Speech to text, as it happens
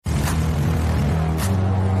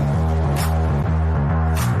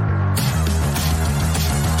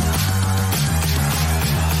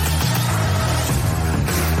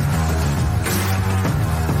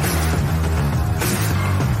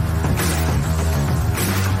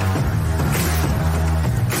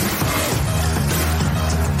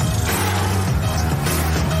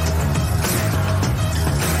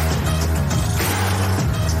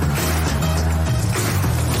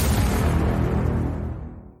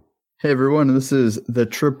Hey everyone, this is the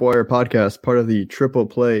Tripwire podcast, part of the Triple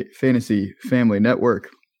Play Fantasy Family Network.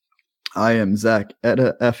 I am Zach at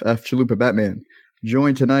FF Chalupa Batman,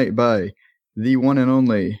 joined tonight by the one and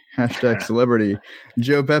only #celebrity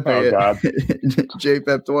Joe Pepe Oh, God. at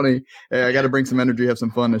JPep20. Hey, I got to bring some energy, have some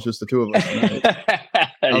fun. It's just the two of us tonight.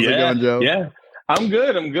 How's it going, Joe? Yeah, I'm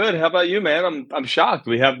good. How about you, man? I'm shocked.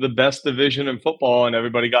 We have the best division in football, and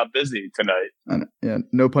everybody got busy tonight. Yeah,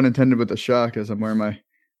 no pun intended with the shock, as I'm wearing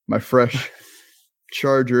my fresh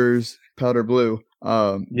Chargers powder blue.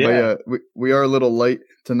 But yeah, we are a little light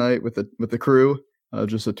tonight with the crew,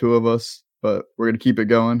 just the two of us. But we're gonna keep it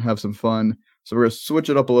going, have some fun. So we're gonna switch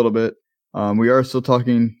it up a little bit. We are still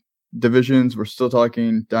talking divisions. We're still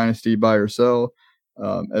talking dynasty buy or sell.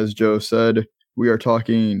 As Joe said, we are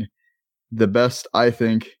talking the best, I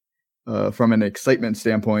think, from an excitement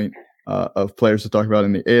standpoint, of players to talk about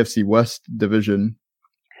in the AFC West division.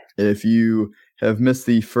 If you have missed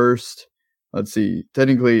the first, let's see,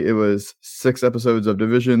 technically it was 6 episodes of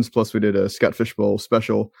divisions, plus we did a Scott Fishbowl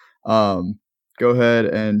special. Go ahead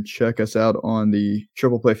and check us out on the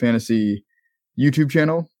Triple Play Fantasy YouTube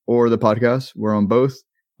channel or the podcast. We're on both.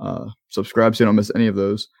 Subscribe so you don't miss any of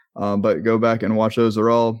those. But go back and watch those. They're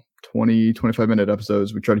all 20, 25-minute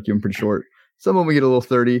episodes. We try to keep them pretty short. Some of them we get a little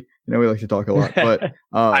 30. We like to talk a lot. But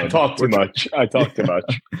I talk too much. It's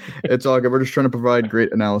all good. We're just trying to provide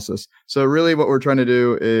great analysis. So really what we're trying to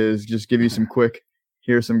do is just give you some quick,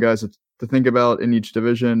 here's some guys to think about in each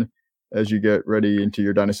division as you get ready into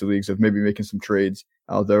your dynasty leagues of maybe making some trades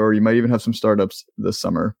out there, or you might even have some startups this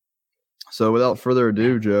summer. So without further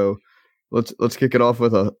ado, Joe, let's kick it off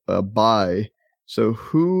with a buy. So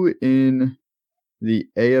who in the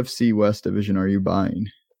AFC West division are you buying?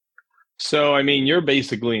 So, I mean, you're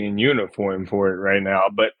basically in uniform for it right now,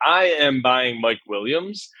 but I am buying Mike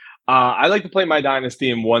Williams. I like to play my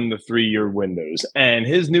dynasty in 1 to 3 year windows, and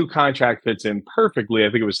his new contract fits in perfectly.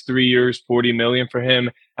 I think it was 3 years, $40 million for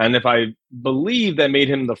him. And if I believe that made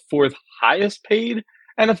him the 4th highest paid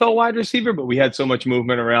NFL wide receiver, but we had so much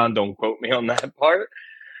movement around. Don't quote me on that part.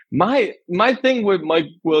 My thing with Mike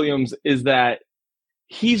Williams is that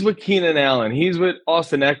he's with Keenan Allen. He's with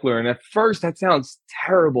Austin Eckler. And at first that sounds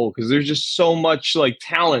terrible because there's just so much like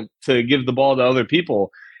talent to give the ball to other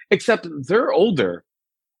people, except they're older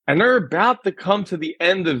and they're about to come to the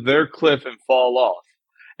end of their cliff and fall off.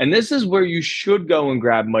 And this is where you should go and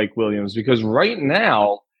grab Mike Williams, because right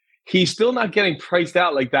now he's still not getting priced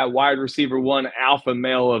out like that wide receiver 1 alpha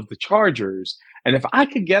male of the Chargers. And if I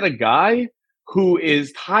could get a guy who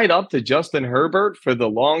is tied up to Justin Herbert for the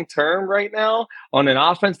long term right now on an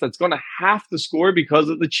offense that's going to have to score because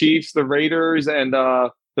of the Chiefs, the Raiders, and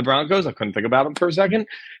the Broncos. I couldn't think about them for a second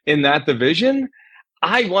in that division.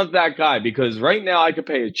 I want that guy because right now I could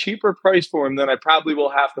pay a cheaper price for him than I probably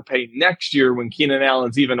will have to pay next year when Keenan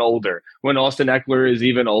Allen's even older, when Austin Eckler is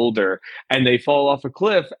even older, and they fall off a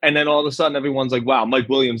cliff. And then all of a sudden everyone's like, wow, Mike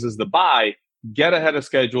Williams is the buy. Get ahead of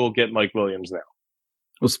schedule, get Mike Williams now.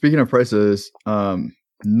 Well, speaking of prices,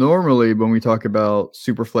 normally when we talk about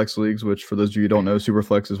super flex leagues, which for those of you who don't know, super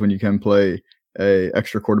flex is when you can play a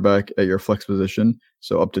extra quarterback at your flex position,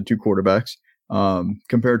 so up to 2 quarterbacks.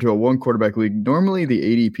 Compared to a 1 quarterback league, normally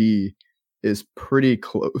the ADP is pretty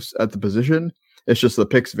close at the position. It's just the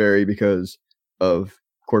picks vary because of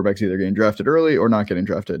quarterbacks either getting drafted early or not getting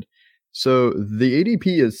drafted. So the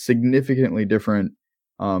ADP is significantly different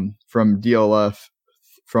from DLF,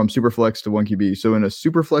 from Superflex to 1QB. So in a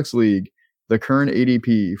Superflex league, the current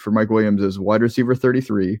ADP for Mike Williams is wide receiver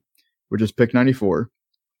 33, which is pick 94.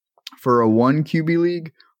 For a 1QB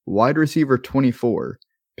league, wide receiver 24,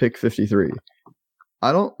 pick 53.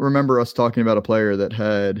 I don't remember us talking about a player that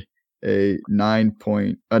had a 9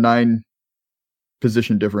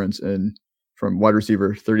 position difference in from wide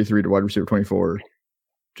receiver 33 to wide receiver 24,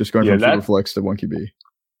 just going from Superflex to 1QB.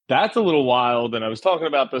 That's a little wild, and I was talking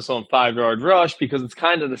about this on 5 Yard Rush because it's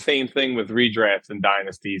kind of the same thing with redrafts and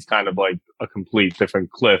dynasties, kind of like a complete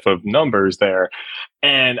different cliff of numbers there.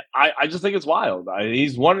 And I just think it's wild.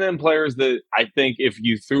 He's one of them players that I think if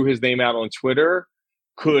you threw his name out on Twitter,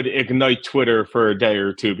 could ignite Twitter for a day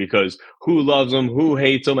or two, because who loves him, who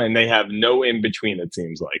hates him, and they have no in between, it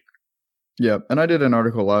seems like. Yeah, and I did an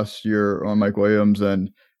article last year on Mike Williams and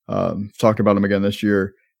talked about him again this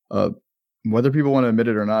year. Whether people want to admit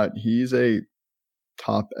it or not, he's a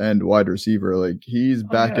top-end wide receiver. Like, he's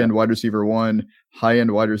back-end wide receiver 1,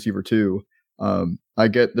 high-end wide receiver 2. I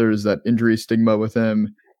get there's that injury stigma with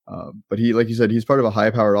him, but he, like you said, he's part of a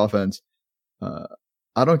high-powered offense.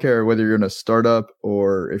 I don't care whether you're in a startup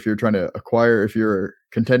or if you're trying to acquire, if you're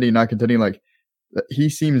contending, not contending, like, he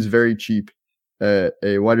seems very cheap at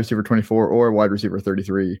a wide receiver 24 or a wide receiver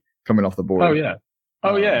 33 coming off the board. Oh, yeah.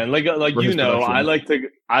 Oh yeah, and for his I production.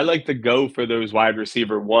 like to go for those wide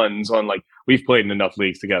receiver ones on like we've played in enough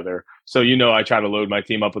leagues together. So I try to load my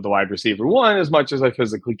team up with the wide receiver one as much as I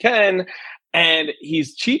physically can. And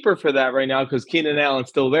he's cheaper for that right now because Keenan Allen's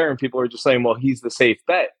still there and people are just saying, well, he's the safe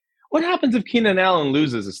bet. What happens if Keenan Allen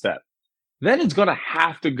loses a step? Then it's going to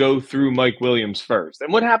have to go through Mike Williams first.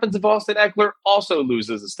 And what happens if Austin Eckler also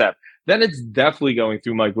loses a step? Then it's definitely going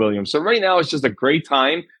through Mike Williams. So right now, it's just a great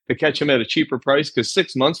time to catch him at a cheaper price because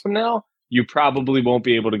 6 months from now, you probably won't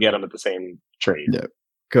be able to get him at the same trade. Yeah,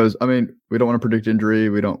 because, I mean, we don't want to predict injury.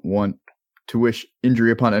 We don't want to wish injury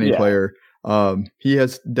upon any player. He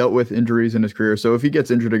has dealt with injuries in his career. So if he gets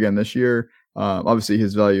injured again this year, obviously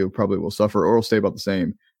his value probably will suffer or will stay about the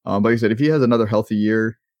same. Like I said, if he has another healthy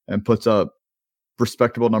year and puts up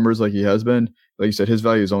respectable numbers like he has been, like you said, his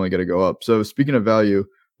value is only going to go up. So speaking of value,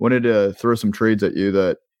 wanted to throw some trades at you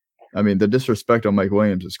that, I mean, the disrespect on Mike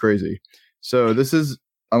Williams is crazy. So this is,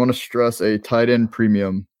 I want to stress, a tight end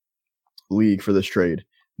premium league for this trade.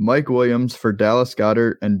 Mike Williams for Dallas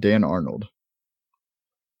Goedert and Dan Arnold.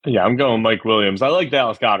 Yeah, I'm going Mike Williams. I like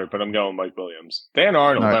Dallas Goedert, but I'm going Mike Williams. Dan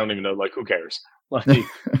Arnold, right. I don't even know. Like, who cares? Like, hey,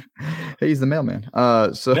 he's the mailman.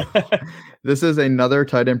 So this is another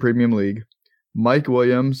tight end premium league. Mike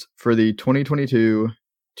Williams for the 2022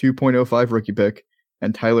 2.05 rookie pick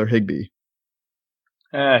and Tyler Higbee.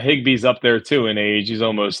 Higbee's up there too in age. He's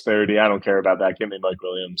almost 30. I don't care about that. Give me Mike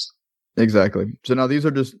Williams. Exactly. So now these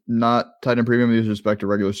are just not tight end premium. These are just back to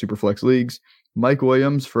regular Superflex leagues. Mike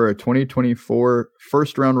Williams for a 2024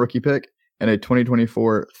 first round rookie pick and a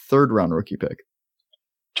 2024 third round rookie pick.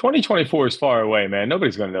 2024 is far away, man.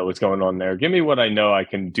 Nobody's going to know what's going on there. Give me what I know I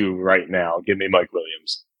can do right now. Give me Mike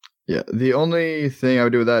Williams. Yeah. The only thing I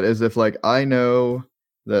would do with that is if, like, I know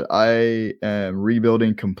that I am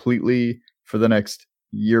rebuilding completely for the next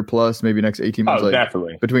year plus, maybe next 18 months. Oh,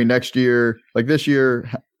 definitely. Between next year, like this year,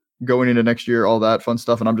 going into next year, all that fun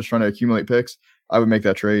stuff, and I'm just trying to accumulate picks, I would make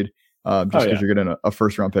that trade just because you're getting a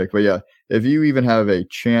first round pick. But yeah, if you even have a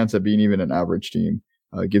chance at being even an average team,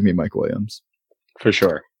 give me Mike Williams. For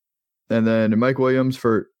sure. And then Mike Williams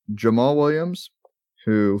for Jamal Williams,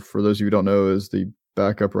 who, for those of you who don't know, is the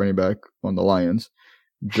backup running back on the Lions.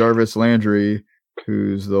 Jarvis Landry,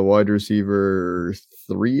 who's the wide receiver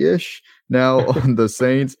 3-ish now on the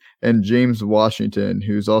Saints, and James Washington,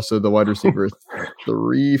 who's also the wide receiver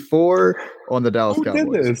 3-4 on the Dallas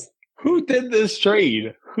Cowboys. Who did this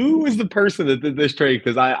trade? Who was the person that did this trade?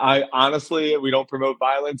 Because I honestly, we don't promote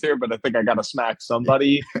violence here, but I think I got to smack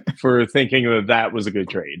somebody for thinking that was a good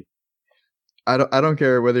trade. I don't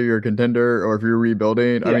care whether you're a contender or if you're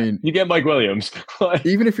rebuilding. Yeah, I mean, you get Mike Williams.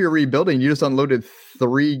 Even if you're rebuilding, you just unloaded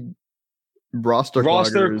 3 roster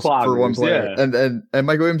cloggers for one player, yeah. and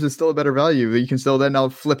Mike Williams is still a better value. You can still then now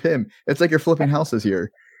flip him. It's like you're flipping houses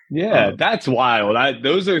here. Yeah, that's wild.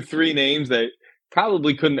 Those are 3 names that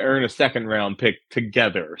probably couldn't earn a second round pick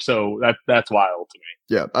together. So that's wild to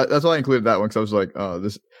me. Yeah, that's why I included that one, because I was like, oh,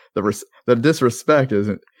 the disrespect is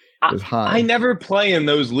high. I never play in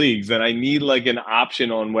those leagues, and I need like an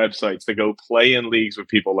option on websites to go play in leagues with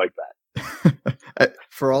people like that.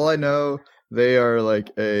 For all I know, they are like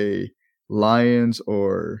a Lions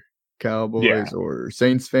or Cowboys or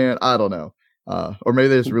Saints fan. I don't know. Or maybe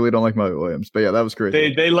they just really don't like Mike Williams. But yeah, that was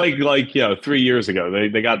crazy. They like 3 years ago.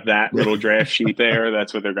 They got that little draft sheet there.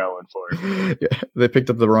 That's what they're going for. Yeah, they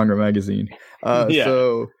picked up the wrong magazine.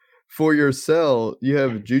 So for your sell, you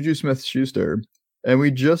have Juju Smith-Schuster. And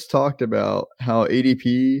we just talked about how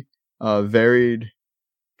ADP varied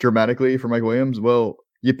dramatically for Mike Williams. Well,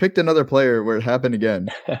 you picked another player where it happened again.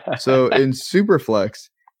 So in Superflex,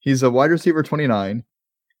 he's a wide receiver 29.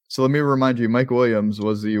 So let me remind you, Mike Williams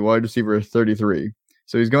was the wide receiver 33.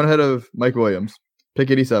 So he's going ahead of Mike Williams,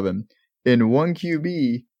 pick 87. In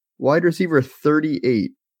 1QB, wide receiver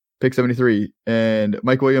 38, pick 73. And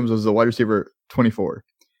Mike Williams was the wide receiver 24.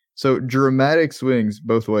 So dramatic swings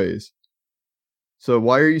both ways. So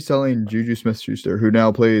why are you selling Juju Smith-Schuster, who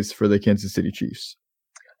now plays for the Kansas City Chiefs?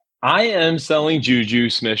 I am selling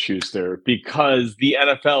Juju Smith-Schuster because the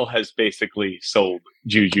NFL has basically sold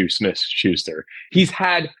Juju Smith-Schuster. He's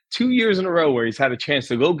had 2 years in a row where he's had a chance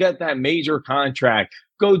to go get that major contract,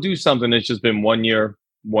 go do something. It's just been 1 year.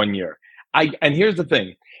 And here's the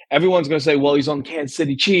thing. Everyone's going to say, well, he's on Kansas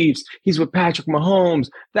City Chiefs. He's with Patrick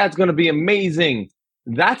Mahomes. That's going to be amazing.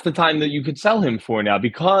 That's the time that you could sell him for now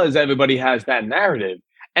because everybody has that narrative.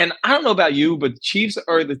 And I don't know about you, but the Chiefs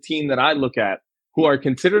are the team that I look at who are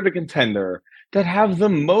considered a contender that have the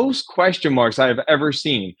most question marks I have ever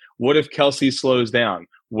seen. What if Kelsey slows down?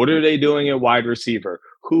 What are they doing at wide receiver?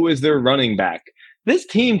 Who is their running back? this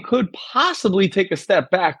team could possibly take a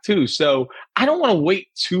step back too. So I don't want to wait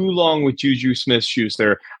too long with Juju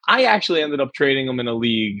Smith-Schuster. I actually ended up trading him in a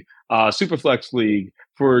league, Superflex league,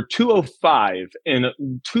 for 205 in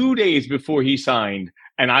 2 days before he signed.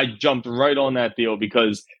 And I jumped right on that deal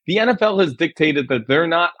because the NFL has dictated that they're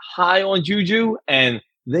not high on Juju, and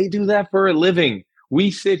they do that for a living.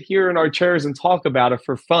 We sit here in our chairs and talk about it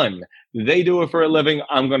for fun. They do it for a living.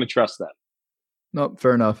 I'm going to trust them. No,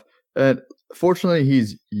 fair enough. And fortunately,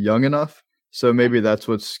 he's young enough, so maybe that's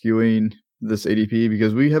what's skewing this ADP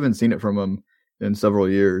because we haven't seen it from him in several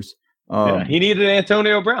years. He needed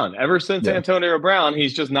Antonio Brown. Ever since Antonio Brown,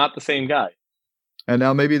 he's just not the same guy. And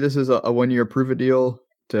now maybe this is a 1-year prove-it deal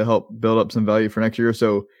to help build up some value for next year.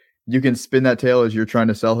 So you can spin that tail as you're trying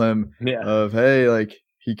to sell him of, hey, like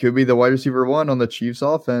he could be the wide receiver 1 on the Chiefs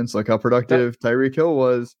offense, like how productive Tyreek Hill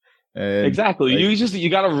was. And exactly. Like, you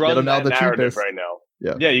got to run that narrative right now.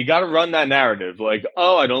 Yeah, you got to run that narrative. Like,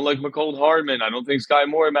 oh, I don't like McCold Hardman. I don't think Sky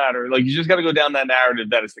Moore matter. Like, you just got to go down that narrative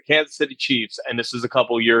that it's the Kansas City Chiefs, and this is a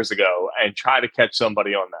couple years ago, and try to catch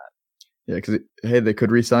somebody on that. Yeah, because, hey, they could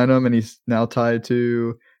re-sign him, and he's now tied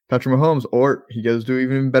to Patrick Mahomes, or he goes to an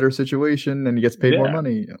even better situation, and he gets paid more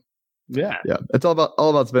money. Yeah. It's all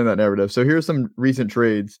about spinning that narrative. So here's some recent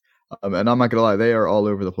trades, and I'm not going to lie, they are all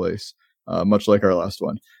over the place, much like our last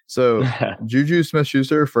one. So Juju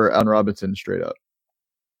Smith-Schuster for Allen Robinson straight up.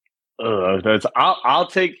 I'll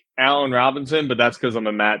take Allen Robinson, but that's because I'm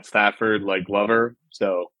a Matt Stafford lover.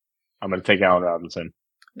 So I'm going to take Allen Robinson.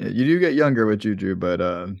 Yeah, you do get younger with Juju, but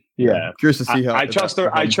curious to see how I trust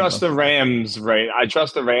the Rams. Right, I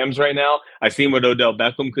trust the Rams right now. I've seen what Odell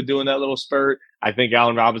Beckham could do in that little spurt. I think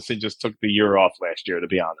Allen Robinson just took the year off last year, to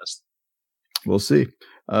be honest. We'll see.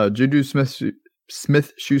 Juju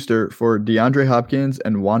Smith-Schuster for DeAndre Hopkins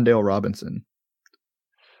and Wan'Dale Robinson.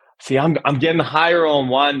 See, I'm getting higher on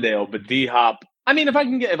Wan'Dale, but D-Hop. I mean, if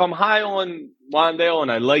I'm high on Wan'Dale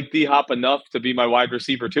and I like D-Hop enough to be my wide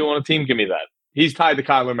receiver 2 on a team, give me that. He's tied to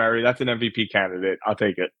Kyler Murray. That's an MVP candidate. I'll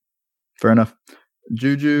take it. Fair enough.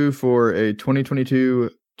 Juju for a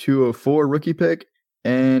 2022 204 rookie pick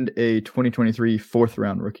and a 2023 4th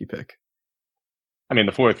round rookie pick. I mean,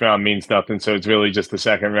 the 4th round means nothing, so it's really just the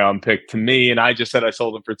 2nd round pick to me. And I just said I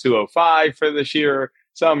sold him for 205 for this year,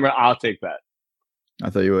 so I'll take that. I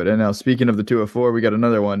thought you would. And now, speaking of the 204, we got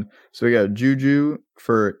another one. So we got Juju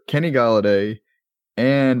for Kenny Golladay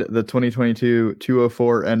and the 2022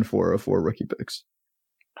 204 and 404 rookie picks.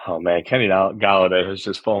 Oh, man. Kenny Golladay has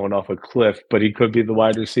just fallen off a cliff, but he could be the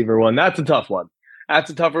wide receiver 1. That's a tough one. That's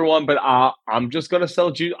a tougher one, but I'm just going to sell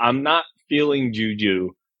Juju. I'm not feeling Juju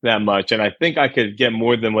that much, and I think I could get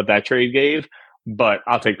more than what that trade gave, but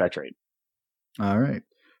I'll take that trade. All right.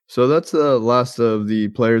 So that's the last of the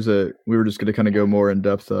players that we were just going to kind of go more in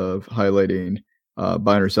depth of highlighting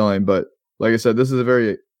buying or selling. But like I said, this is a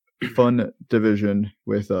very fun division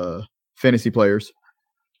with fantasy players.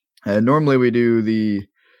 And normally we do the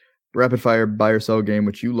rapid fire buy or sell game,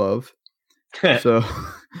 which you love. So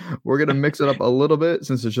we're going to mix it up a little bit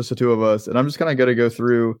since it's just the two of us. And I'm just kind of going to go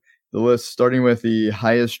through the list, starting with the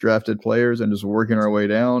highest drafted players and just working our way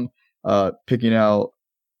down, picking out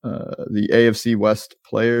the AFC West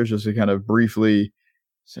players, just to kind of briefly,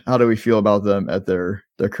 how do we feel about them at their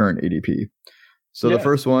current ADP? So the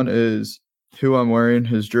first one is who I'm wearing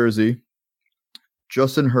his jersey,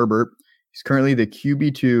 Justin Herbert. He's currently the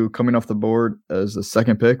QB2 coming off the board as the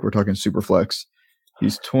 2nd pick. We're talking super flex.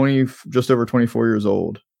 He's just over 24 years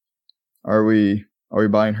old. Are we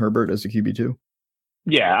buying Herbert as the QB2?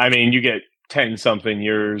 Yeah, I mean, you get 10-something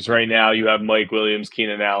years. Right now, you have Mike Williams,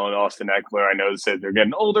 Keenan Allen, Austin Eckler. I know they said they're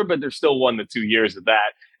getting older, but they're still 1 to 2 years of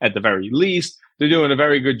that at the very least. They're doing a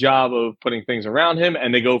very good job of putting things around him,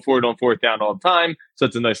 and they go for it on 4th down all the time. So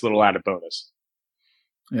it's a nice little added bonus.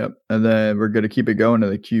 Yep. And then we're going to keep it going to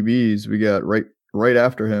the QBs. We got right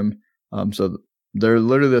after him. So they're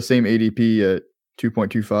literally the same ADP at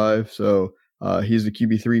 2.25. So he's the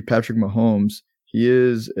QB3, Patrick Mahomes. He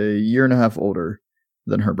is a year and a half older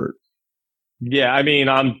than Herbert. Yeah, I mean,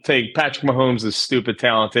 Patrick Mahomes is stupid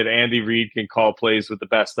talented. Andy Reid can call plays with the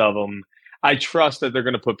best of them. I trust that they're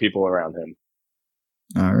going to put people around him.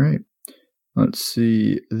 All right. Let's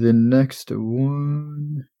see. The next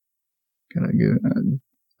one.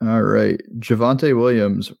 All right. Javonte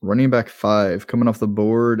Williams, running back 5, coming off the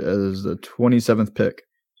board as the 27th pick.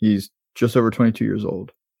 He's just over 22 years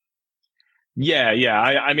old. Yeah.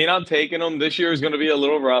 I mean, I'm taking him. This year is going to be a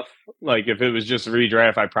little rough. Like, if it was just a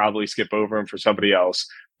redraft, I'd probably skip over him for somebody else.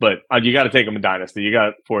 But you got to take him in Dynasty. You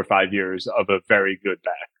got 4 or 5 years of a very good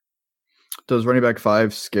back. Does running back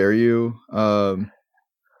 5 scare you?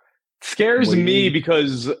 Scares me waiting?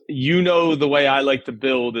 because the way I like to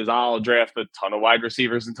build is I'll draft a ton of wide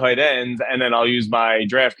receivers and tight ends, and then I'll use my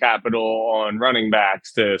draft capital on running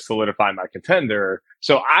backs to solidify my contender.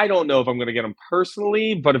 So I don't know if I'm going to get him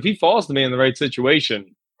personally, but if he falls to me in the right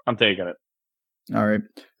situation, I'm taking it. All right.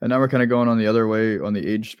 And now we're kind of going on the other way on the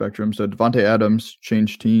age spectrum. So Davante Adams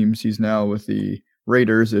changed teams. He's now with the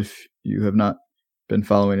Raiders. If you have not been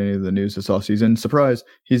following any of the news this offseason, surprise,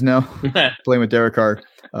 he's now playing with Derek Carr.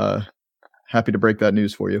 Happy to break that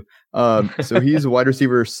news for you. So he's a wide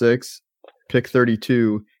receiver 6, pick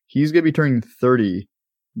 32. He's going to be turning 30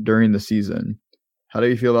 during the season. How do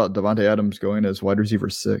you feel about Davante Adams going as wide receiver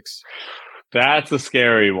 6? That's a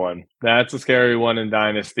scary one. That's a scary one in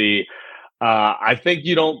Dynasty. I think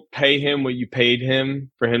you don't pay him what you paid him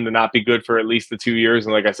for him to not be good for at least the 2 years.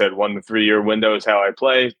 And like I said, 1 to 3 year window is how I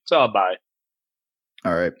play. So I'll buy.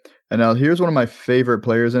 All right. And now here's one of my favorite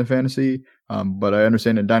players in fantasy. But I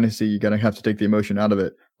understand in Dynasty, you're going to have to take the emotion out of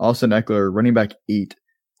it. Austin Eckler, running back 8,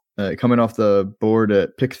 coming off the board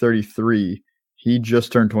at pick 33. He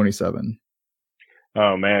just turned 27.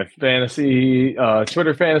 Oh, man. Fantasy,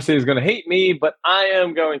 Twitter fantasy is going to hate me, but I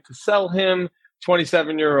am going to sell him.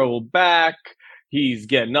 27-year-old back. He's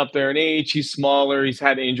getting up there in age. He's smaller. He's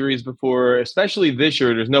had injuries before, especially this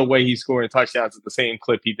year. There's no way he's scoring touchdowns at the same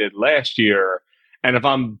clip he did last year. And if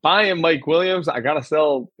I'm buying Mike Williams, I got to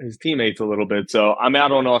sell his teammates a little bit. So I'm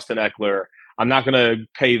out on Austin Eckler. I'm not going to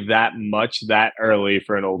pay that much that early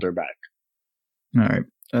for an older back. All right.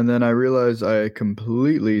 And then I realized I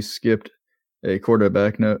completely skipped a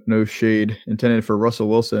quarterback. No shade intended for Russell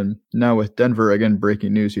Wilson. Now with Denver, again,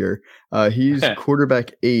 breaking news here. He's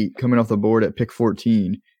quarterback 8 coming off the board at pick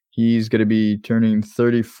 14. He's going to be turning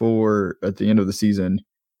 34 at the end of the season.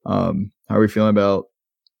 How are we feeling about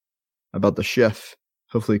the chef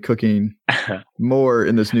hopefully cooking more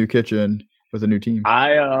in this new kitchen with a new team?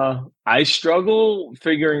 I struggle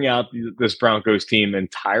figuring out this Broncos team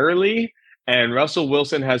entirely. And Russell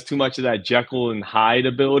Wilson has too much of that Jekyll and Hyde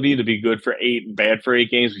ability to be good for 8 and bad for 8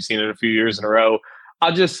 games. We've seen it a few years in a row.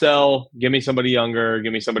 I'll just sell. Give me somebody younger.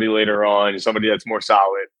 Give me somebody later on. Somebody that's more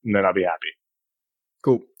solid. And then I'll be happy.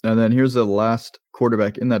 Cool. And then here's the last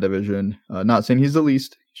quarterback in that division. Not saying he's the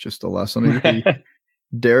least. He's just the last on the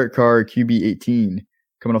Derek Carr, QB 18,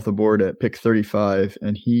 coming off the board at pick 35.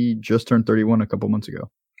 And he just turned 31 a couple months ago.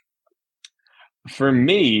 For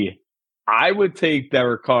me, I would take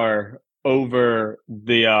Derek Carr over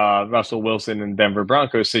the Russell Wilson and Denver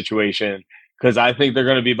Broncos situation because I think they're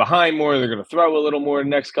going to be behind more. They're going to throw a little more in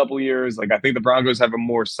the next couple of years. Like I think the Broncos have a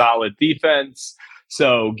more solid defense.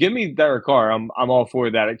 So give me Derek Carr. I'm all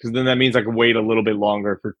for that because then that means I can wait a little bit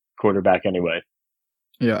longer for quarterback anyway.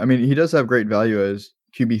 Yeah, I mean, he does have great value as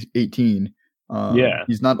QB 18.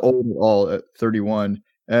 He's not old at all at 31.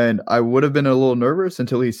 And I would have been a little nervous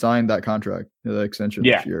until he signed that contract, the extension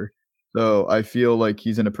this year. So I feel like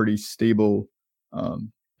he's in a pretty stable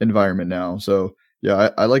environment now. So, yeah,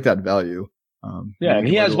 I like that value. And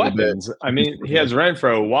he has weapons. I mean, he has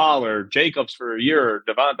Renfro, Waller, Jacobs for a year,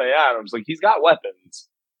 Davante Adams. Like, he's got weapons.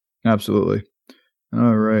 Absolutely.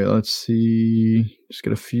 All right, let's see. Just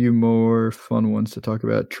get a few more fun ones to talk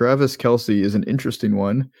about. Travis Kelce is an interesting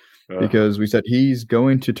one because we said he's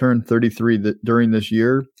going to turn 33 during this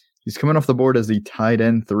year. He's coming off the board as the tight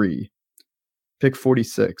end 3, pick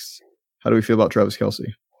 46. How do we feel about Travis Kelce?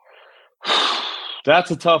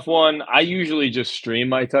 That's a tough one. I usually just stream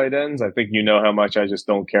my tight ends. I think you know how much I just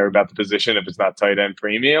don't care about the position if it's not tight end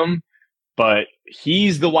premium. But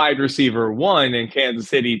he's the wide receiver 1 in Kansas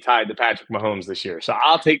City tied to Patrick Mahomes this year. So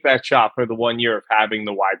I'll take that shot for the 1 year of having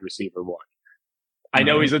the wide receiver 1. I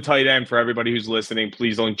know he's a tight end for everybody who's listening.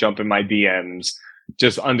 Please don't jump in my DMs.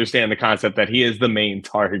 Just understand the concept that he is the main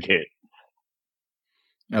target.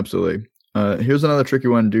 Absolutely. Here's another tricky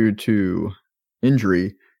one due to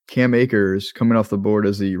injury. Cam Akers coming off the board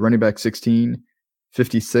as the running back 16,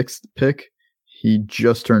 56th pick. He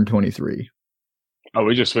just turned 23. Oh,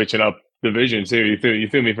 we're just switching up divisions here. You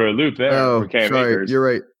threw me for a loop there. Oh, for Cam sorry. Akers. You're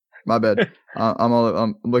right. My bad.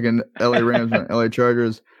 I'm looking at LA Rams and LA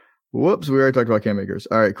Chargers. Whoops, we already talked about Cam Akers.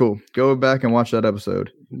 All right, cool. Go back and watch that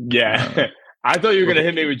episode. Yeah. I thought you were going to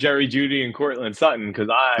hit me with Jerry Jeudy and Cortland Sutton because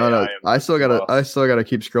I still gotta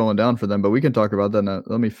keep scrolling down for them, but we can talk about that now.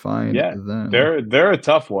 Let me find them. They're a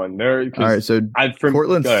tough one. All right, so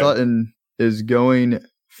Cortland Sutton is going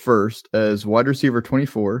first as wide receiver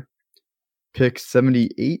 24, pick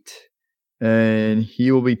 78, and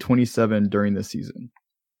he will be 27 during this season.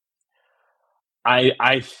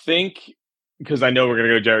 I think, because I know we're going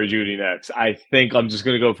to go Jerry Jeudy next, I think I'm just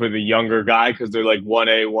going to go for the younger guy because they're like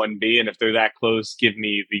 1A, 1B. And if they're that close, give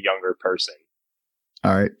me the younger person.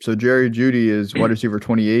 All right. So Jerry Jeudy is wide receiver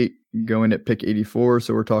 28, going at pick 84.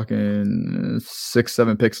 So we're talking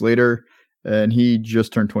 6-7 picks later, and he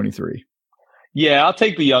just turned 23. Yeah, I'll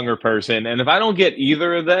take the younger person. And if I don't get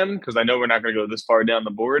either of them, because I know we're not going to go this far down the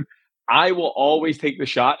board, I will always take the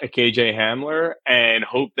shot at KJ Hamler and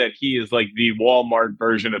hope that he is like the Walmart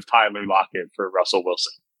version of Tyler Lockett for Russell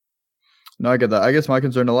Wilson. No, I get that. I guess my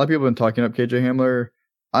concern, a lot of people have been talking up KJ Hamler.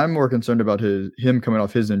 I'm more concerned about him coming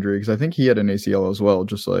off his injury because I think he had an ACL as well,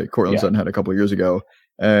 just like Courtland Sutton had a couple of years ago.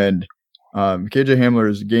 And KJ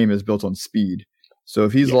Hamler's game is built on speed. So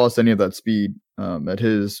if he's lost any of that speed at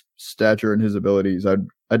his stature and his abilities, I'd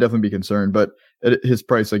definitely be concerned. But his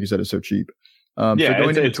price, like you said, is so cheap. So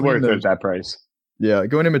it's worth it, that price. Yeah,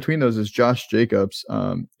 going in between those is Josh Jacobs,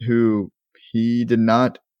 who he did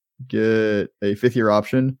not get a fifth-year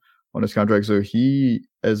option on his contract. So he,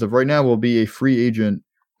 as of right now, will be a free agent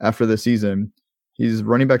after the season. He's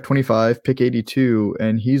running back 25, pick 82,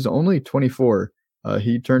 and he's only 24.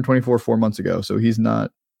 He turned 24 4 months ago, so he's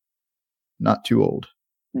not too old.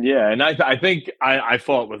 Yeah, and I think I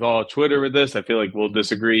fought with all Twitter with this. I feel like we'll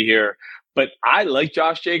disagree here. But I like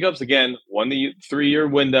Josh Jacobs. Again, 3-year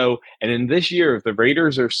window. And in this year, if the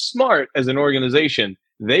Raiders are smart as an organization,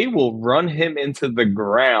 they will run him into the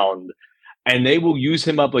ground. And they will use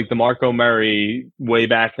him up like DeMarco Murray way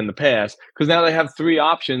back in the past, because now they have 3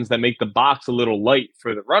 options that make the box a little light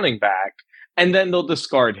for the running back, and then they'll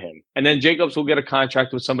discard him. And then Jacobs will get a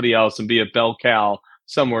contract with somebody else and be a bell cow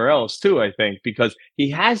somewhere else too, I think, because he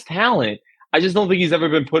has talent. I just don't think he's ever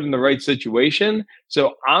been put in the right situation.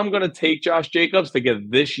 So I'm going to take Josh Jacobs to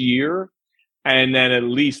get this year and then at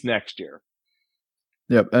least next year.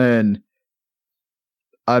 Yep, and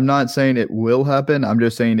I'm not saying it will happen. I'm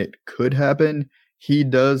just saying it could happen. He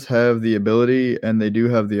does have the ability, and they do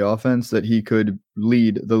have the offense that he could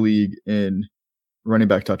lead the league in running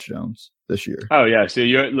back touchdowns this year. Oh, yeah. So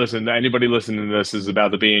listen, anybody listening to this is about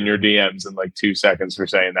to be in your DMs in like 2 seconds for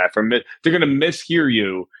saying that. They're going to mishear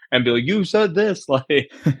you and be like, you said this.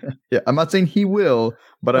 Like, yeah, I'm not saying he will,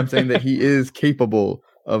 but I'm saying that he is capable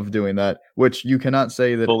of doing that, which you cannot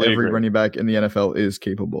say that every running back in the NFL is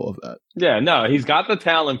capable of that. Yeah, no, he's got the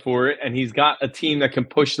talent for it, and he's got a team that can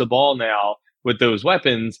push the ball now with those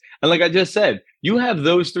weapons. And like I just said, you have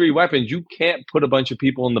those 3 weapons. You can't put a bunch of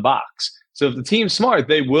people in the box. So if the team's smart,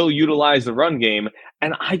 they will utilize the run game.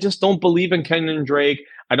 And I just don't believe in Kenyon Drake.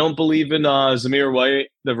 I don't believe in Zamir White,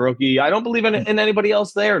 the rookie. I don't believe in anybody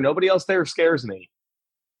else there. Nobody else there scares me.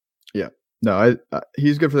 Yeah. No,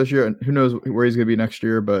 he's good for this year, and who knows where he's going to be next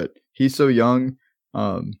year, but he's so young.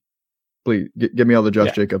 Please, give me all the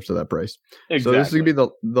Josh Jacobs to that price. Exactly. So this is going to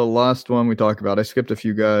be the last one we talk about. I skipped a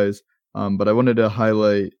few guys, but I wanted to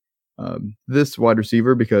highlight this wide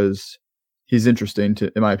receiver because he's interesting,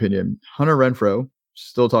 in my opinion. Hunter Renfrow,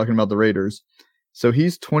 still talking about the Raiders. So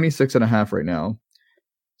he's 26.5 right now.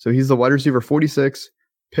 So he's the wide receiver 46,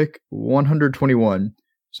 pick 121.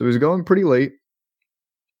 So he's going pretty late.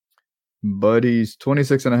 But he's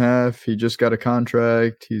 26.5. He just got a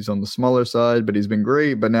contract. He's on the smaller side, but he's been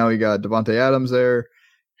great. But now he got Davante Adams there.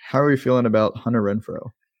 How are you feeling about Hunter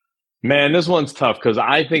Renfrow? Man, this one's tough because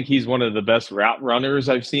I think he's one of the best route runners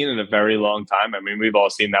I've seen in a very long time. I mean, we've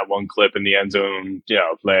all seen that one clip in the end zone,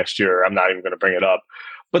 last year. I'm not even going to bring it up.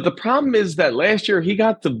 But the problem is that last year he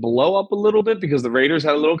got to blow up a little bit because the Raiders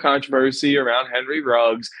had a little controversy around Henry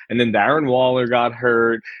Ruggs, and then Darren Waller got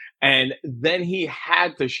hurt. And then he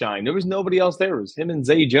had to shine. There was nobody else there. It was him and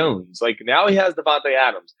Zay Jones. Like, now he has Davante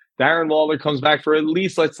Adams. Darren Waller comes back for at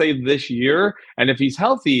least, let's say, this year. And if he's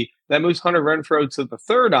healthy, that moves Hunter Renfrow to the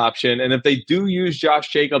 3rd option. And if they do use Josh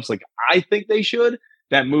Jacobs like I think they should,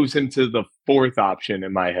 that moves him to the 4th option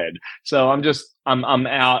in my head. So I'm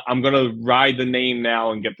out. I'm going to ride the name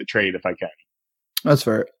now and get the trade if I can. That's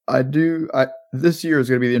fair. This year is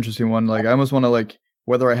going to be the interesting one. Like, I almost want to,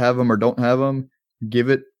 whether I have him or don't have him, give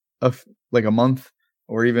it a month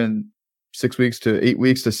or even 6 weeks to 8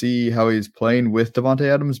 weeks to see how he's playing with Davante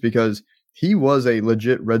Adams, because he was a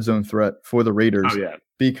legit red zone threat for the Raiders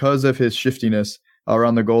because of his shiftiness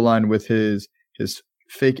around the goal line with his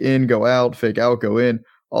fake in, go out, fake out, go in,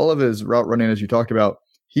 all of his route running, as you talked about.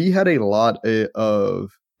 He had a lot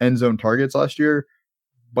of end zone targets last year,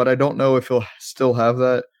 but I don't know if he'll still have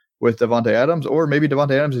that with Davante Adams, or maybe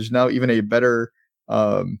Davante Adams is now even a better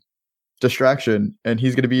distraction, and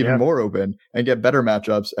he's going to be even more open and get better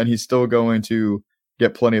matchups, and he's still going to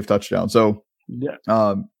get plenty of touchdowns. So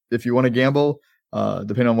if you want to gamble,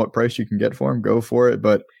 depending on what price you can get for him, go for it.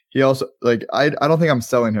 But he also, I don't think I'm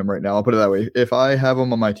selling him right now. I'll put it that way. If I have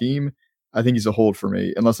him on my team, I think he's a hold for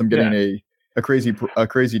me, unless I'm getting a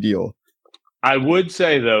crazy deal. I would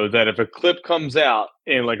say though that if a clip comes out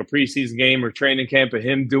in like a preseason game or training camp of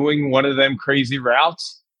him doing one of them crazy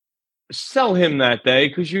routes, sell him that day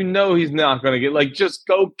because he's not going to get like just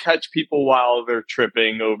go catch people while they're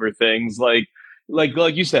tripping over things like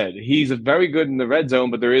you said, he's very good in the red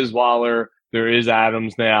zone, but there is Waller, there is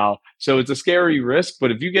Adams now, so it's a scary risk.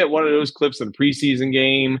 But if you get one of those clips in a preseason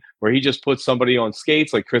game where he just puts somebody on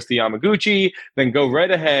skates like Christy Yamaguchi, then go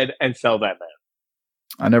right ahead and sell that man.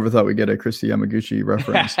 I never thought we'd get a Christy Yamaguchi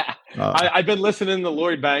reference. I've been listening to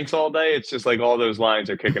Lloyd Banks all day. It's just like all those lines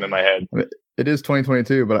are kicking in my head. I mean, it is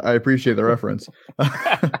 2022, but I appreciate the reference.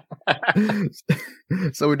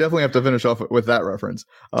 So we definitely have to finish off with that reference.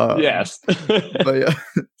 Yes. But yeah,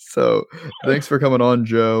 so thanks for coming on,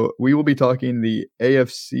 Joe. We will be talking the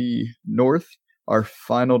AFC North, our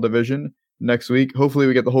final division, next week. Hopefully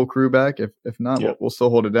we get the whole crew back. If not, we'll still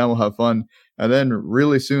hold it down. We'll have fun. And then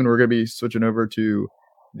really soon we're going to be switching over to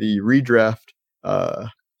the redraft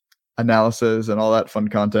analysis and all that fun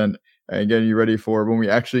content. And getting you ready for when we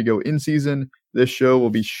actually go in season. This show will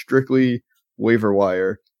be strictly waiver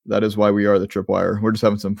wire. That is why we are the Tripwire. We're just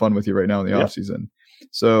having some fun with you right now in the off season.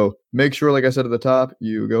 So make sure, like I said at the top,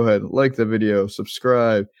 you go ahead, like the video,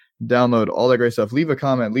 subscribe, download, all that great stuff. Leave a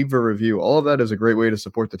comment, leave a review. All of that is a great way to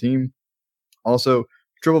support the team. Also,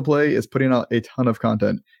 Triple Play is putting out a ton of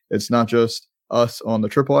content. It's not just us on the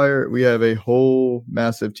Tripwire. We have a whole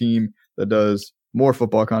massive team that does more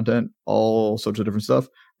football content, all sorts of different stuff.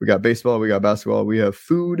 We got baseball, we got basketball, we have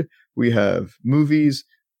food, we have movies,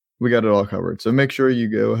 we got it all covered. So make sure you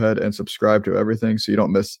go ahead and subscribe to everything so you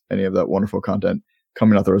don't miss any of that wonderful content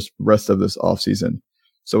coming out the rest of this off season.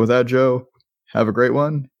 So with that, Joe, have a great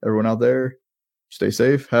one. Everyone out there, stay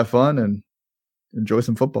safe, have fun, and enjoy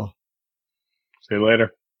some football. See you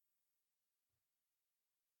later.